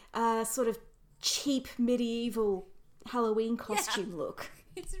vaguely sort of cheap medieval Halloween costume look.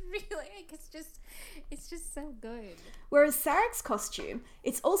 It's really like, It's just so good. Whereas Sarek's costume,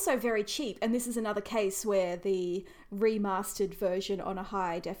 it's also very cheap, and this is another case where the remastered version on a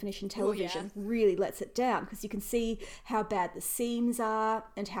high definition television really lets it down, because you can see how bad the seams are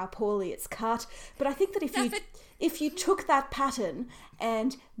and how poorly it's cut. But I think that if you took that pattern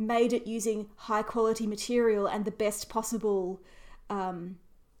and made it using high quality material and the best possible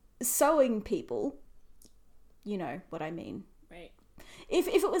sewing people, you know what I mean. Right. If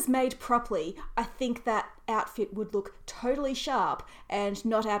it was made properly, I think that outfit would look totally sharp and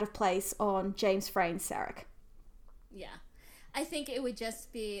not out of place on James Frayn's Sarek. Yeah. I think it would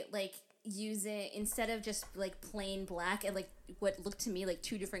just be like using, instead of just like plain black and like what looked to me like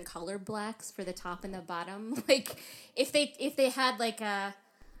two different color blacks for the top and the bottom. Like if they had like a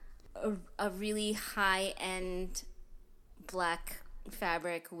really high end black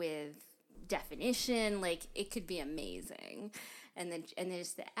fabric with definition, like it could be amazing. And then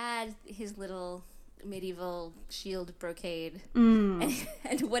just to add his little medieval shield brocade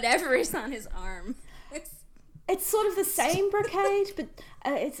and whatever is on his arm. It's sort of the same brocade, but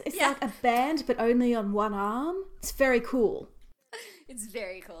it's like a band, but only on one arm. It's very cool. It's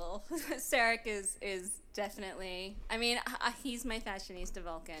very cool. Sarek is definitely. I mean, he's my fashionista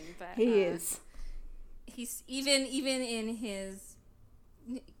Vulcan, but he is. He's even in his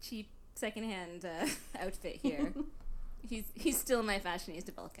cheap secondhand outfit here. He's still my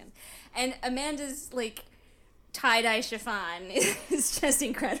fashionista Vulcan. And Amanda's like tie-dye chiffon is just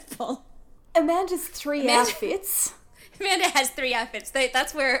incredible. Amanda's three outfits. Amanda has 3 outfits.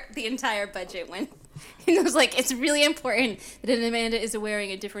 That's where the entire budget went. And it was like, it's really important that Amanda is wearing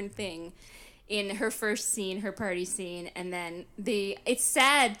a different thing in her first scene, her party scene, and then it's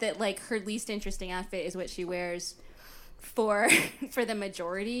sad that like her least interesting outfit is what she wears for the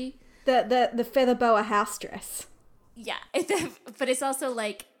majority. The feather boa house dress. Yeah, but it's also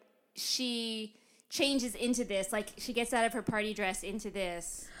like she changes into this, like she gets out of her party dress into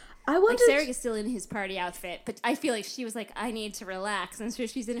this. I wondered. Like Sarek is still in his party outfit, but I feel like she was like, I need to relax, and so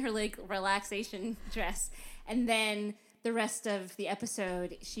she's in her like relaxation dress, and then the rest of the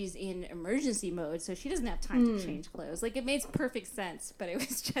episode she's in emergency mode, so she doesn't have time to change clothes. Like it makes perfect sense, but it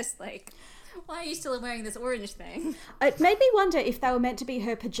was just like, why are you still wearing this orange thing? It made me wonder if they were meant to be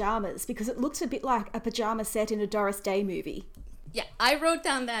her pajamas, because it looks a bit like a pajama set in a Doris Day movie. Yeah, I wrote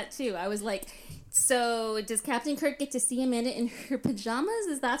down that too. I was like, so does Captain Kirk get to see Amanda in her pajamas?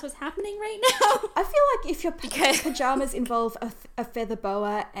 Is that what's happening right now? I feel like if your pajamas involve a feather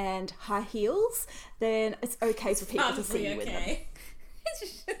boa and high heels, then it's okay for people to see you with them.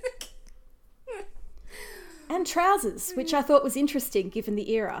 And trousers, which I thought was interesting given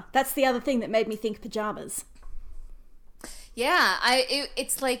the era. That's the other thing that made me think pajamas. Yeah,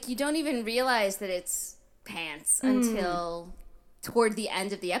 it's like you don't even realize that it's pants until toward the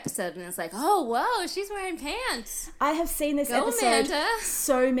end of the episode, and it's like, oh, whoa, she's wearing pants. I have seen this episode Amanda.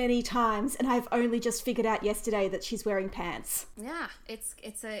 So many times, and I've only just figured out yesterday that she's wearing pants. Yeah, it's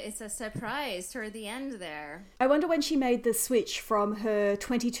a surprise toward the end there. I wonder when she made the switch from her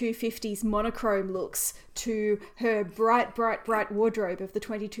 2250s monochrome looks to her bright wardrobe of the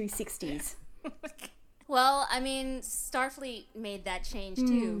 2260s. Well, I mean, Starfleet made that change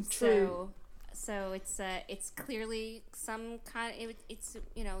too. True. So it's clearly some kind. It's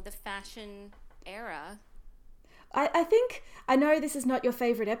the fashion era. I think I know this is not your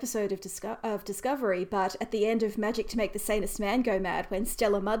favorite episode of Discovery, but at the end of Magic to Make the Sanest Man Go Mad, when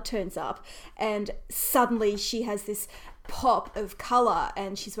Stella Mudd turns up, and suddenly she has this pop of color,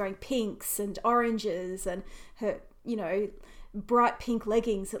 and she's wearing pinks and oranges, and her bright pink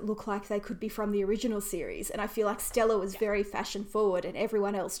leggings that look like they could be from the original series, and I feel like Stella was very fashion forward and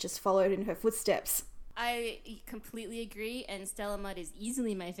everyone else just followed in her footsteps. I completely agree, and Stella Mudd is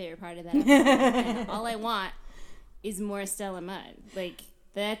easily my favorite part of that episode. And all I want is more Stella Mudd. Like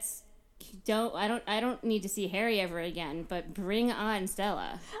I don't need to see Harry ever again, but bring on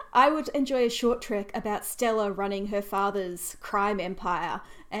Stella. I would enjoy a short trek about Stella running her father's crime empire,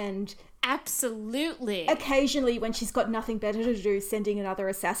 and absolutely. occasionally, when she's got nothing better to do, sending another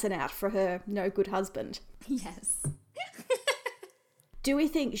assassin out for her no good husband. Yes. Do we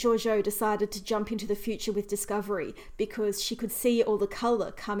think Georgiou decided to jump into the future with Discovery because she could see all the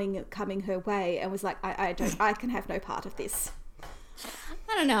colour coming her way and was like, I can have no part of this?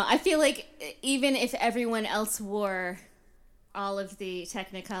 I don't know. I feel like even if everyone else wore all of the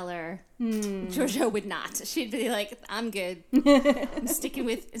Technicolor, Georgiou would not. She'd be like, I'm good. I'm sticking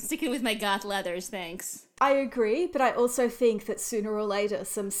with my goth leathers, thanks. I agree, but I also think that sooner or later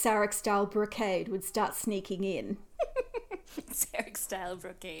some Sarek-style brocade would start sneaking in. Sarek-style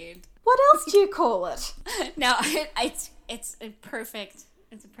brocade. What else do you call it? No, it's a perfect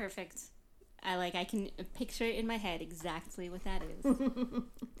I can picture it in my head exactly what that is.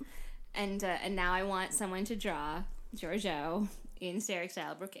 And now I want someone to draw Giorgio in Steric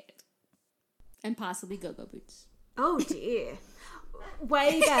style brocade. And possibly go-go boots. Oh dear.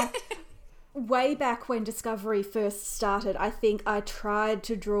 Way back when Discovery first started, I think I tried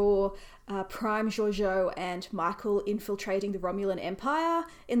to draw Prime Giorgio and Michael infiltrating the Romulan Empire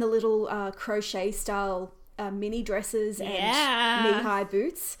in the little crochet-style mini dresses and knee-high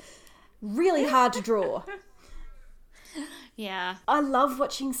boots. Really hard to draw. Yeah. I love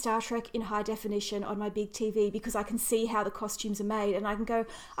watching Star Trek in high definition on my big TV because I can see how the costumes are made and I can go,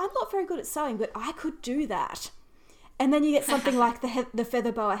 I'm not very good at sewing, but I could do that. And then you get something like the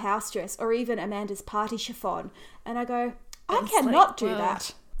feather boa house dress or even Amanda's party chiffon. And I go, I cannot do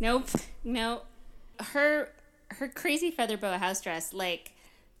that. Nope. No. Her crazy feather boa house dress, like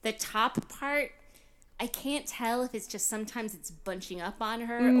the top part, I can't tell if it's just sometimes it's bunching up on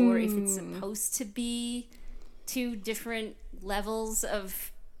her or if it's supposed to be two different levels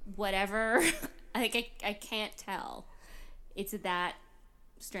of whatever. I can't tell. It's that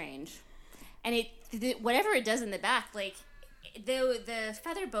strange. And whatever it does in the back, like the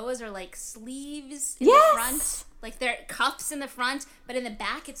feather boas are like sleeves in the front, like they're cuffs in the front, but in the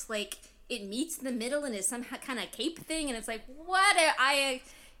back it's like it meets in the middle and is some kind of cape thing, and it's like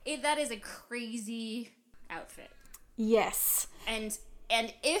that is a crazy outfit. Yes. And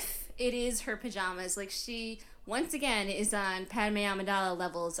if it is her pajamas, like she once again is on Padme Amidala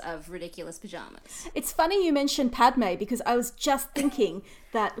levels of ridiculous pajamas. It's funny you mentioned Padme because I was just thinking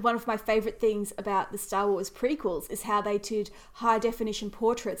that one of my favourite things about the Star Wars prequels is how they did high-definition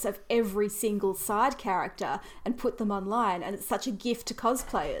portraits of every single side character and put them online, and it's such a gift to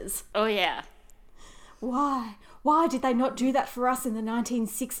cosplayers. Oh, yeah. Why? Why did they not do that for us in the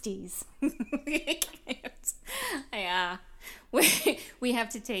 1960s? Yeah. We have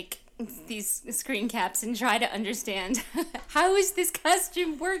to take these screen caps and try to understand how is this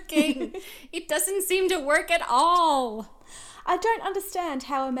costume working? It doesn't seem to work at all. I don't understand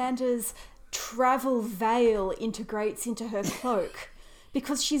how Amanda's travel veil integrates into her cloak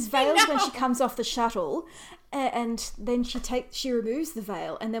because she's veiled when she comes off the shuttle and then she removes the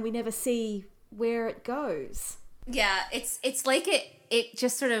veil and then we never see where it goes. Yeah, it's like it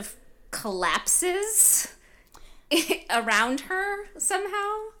just sort of collapses around her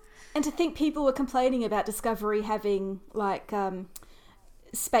somehow. And to think people were complaining about Discovery having like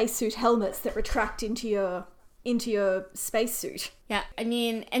spacesuit helmets that retract into your spacesuit. Yeah, I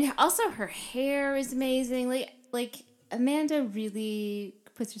mean, and also her hair is amazing. Like Amanda really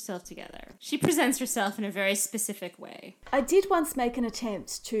puts herself together. She presents herself in a very specific way. I did once make an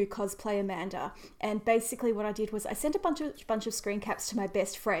attempt to cosplay Amanda, and basically what I did was I sent a bunch of screen caps to my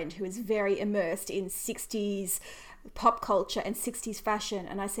best friend who is very immersed in 60s pop culture and 60s fashion,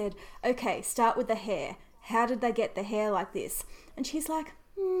 and I said, okay, start with the hair. How did they get the hair like this? And she's like,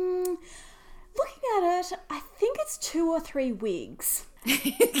 looking at it, I think it's 2 or 3 wigs.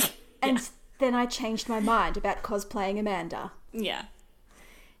 And then I changed my mind about cosplaying Amanda. Yeah.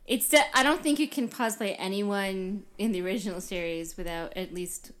 I don't think you can cosplay anyone in the original series without at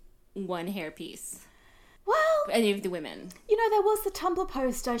least one hairpiece. Well, any of the women. You know, there was the Tumblr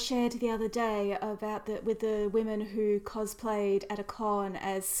post I shared the other day about with the women who cosplayed at a con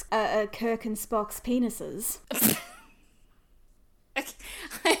as Kirk and Spock's penises.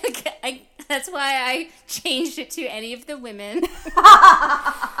 That's why I changed it to any of the women. But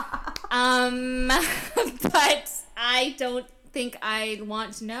I don't think I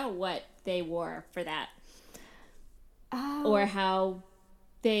want to know what they wore for that. Or how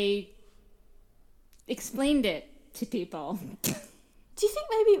they explained it to people. Do you think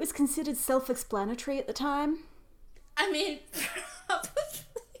maybe it was considered self-explanatory at the time? I mean, probably.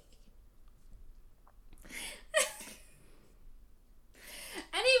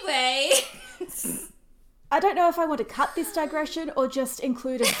 Anyway. I don't know if I want to cut this digression or just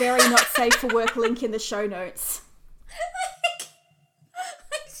include a very not safe for work link in the show notes.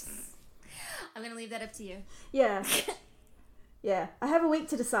 I'm going to leave that up to you. Yeah. Yeah. I have a week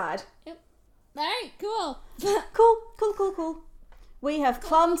to decide. Yep. All right, cool. Cool. We have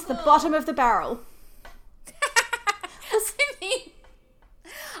plumbed the bottom of the barrel. I mean,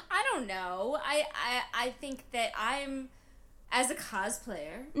 I don't know. I think that I'm, as a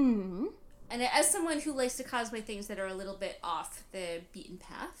cosplayer, and as someone who likes to cosplay things that are a little bit off the beaten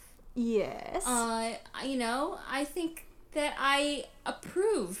path. Yes. I think that I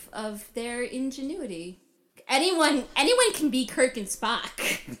approve of their ingenuity. Anyone can be Kirk and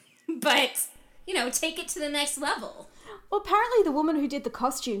Spock, but, take it to the next level. Well, apparently the woman who did the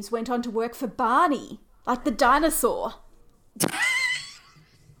costumes went on to work for Barney, like the dinosaur.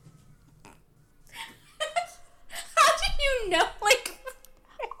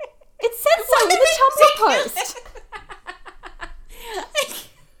 post.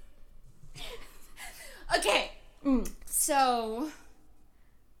 Okay. So,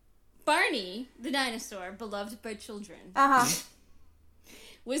 Barney, the dinosaur, beloved by children,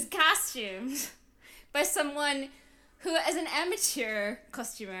 was costumed by someone who, as an amateur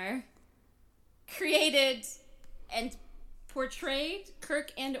costumer, created and portrayed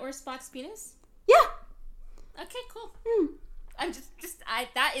Kirk and or Spock's penis? Yeah. Okay, cool. I'm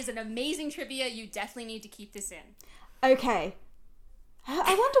that is an amazing trivia. You definitely need to keep this in. Okay.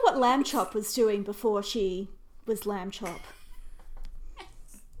 I wonder what Lamb Chop was doing before she was Lamb Chop.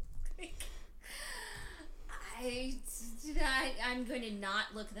 I'm going to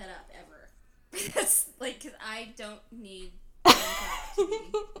not look that up ever. Because, cause I don't need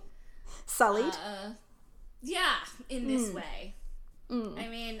Sullied? Yeah, in this way. I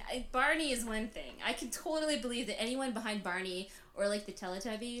mean, Barney is one thing. I can totally believe that anyone behind Barney or, the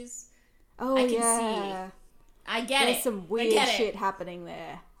Teletubbies, I can see. I get There's it. some weird shit happening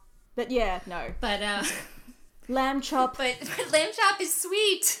there. But yeah, no. But, Lamb Chop. But Lamb Chop is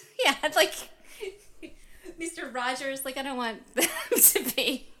sweet. Yeah, Mr. Rogers, I don't want them to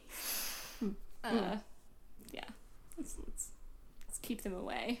be. Yeah. Let's keep them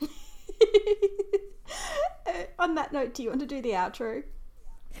away. On that note, do you want to do the outro?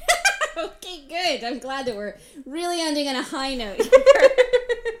 Okay, good. I'm glad that we're really ending on a high note.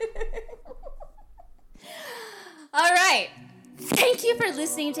 All right. Thank you for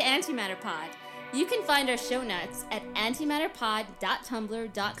listening to Antimatter Pod. You can find our show notes at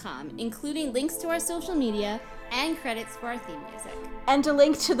antimatterpod.tumblr.com, including links to our social media and credits for our theme music. And a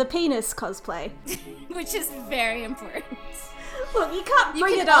link to the penis cosplay. Which is very important. Look, you can't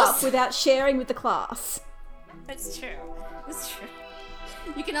bring it up without sharing with the class. That's true.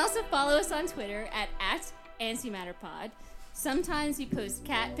 You can also follow us on Twitter at @antimatterpod. Sometimes we post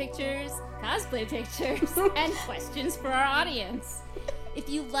cat pictures, cosplay pictures, and questions for our audience. If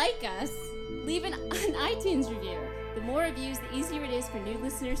you like us, leave an iTunes review. The more reviews, the easier it is for new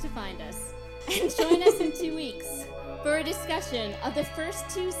listeners to find us. And join us in 2 weeks for a discussion of the first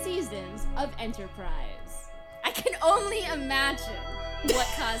 2 seasons of Enterprise. I can only imagine what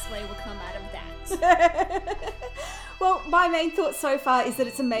cosplay will come out of that. Well, my main thought so far is that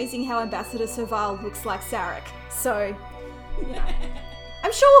it's amazing how Ambassador Soval looks like Sarek. So,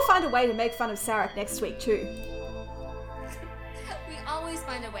 I'm sure we'll find a way to make fun of Sarek next week too. We always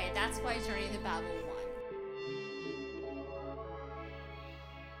find a way. That's why Journey to Babel won.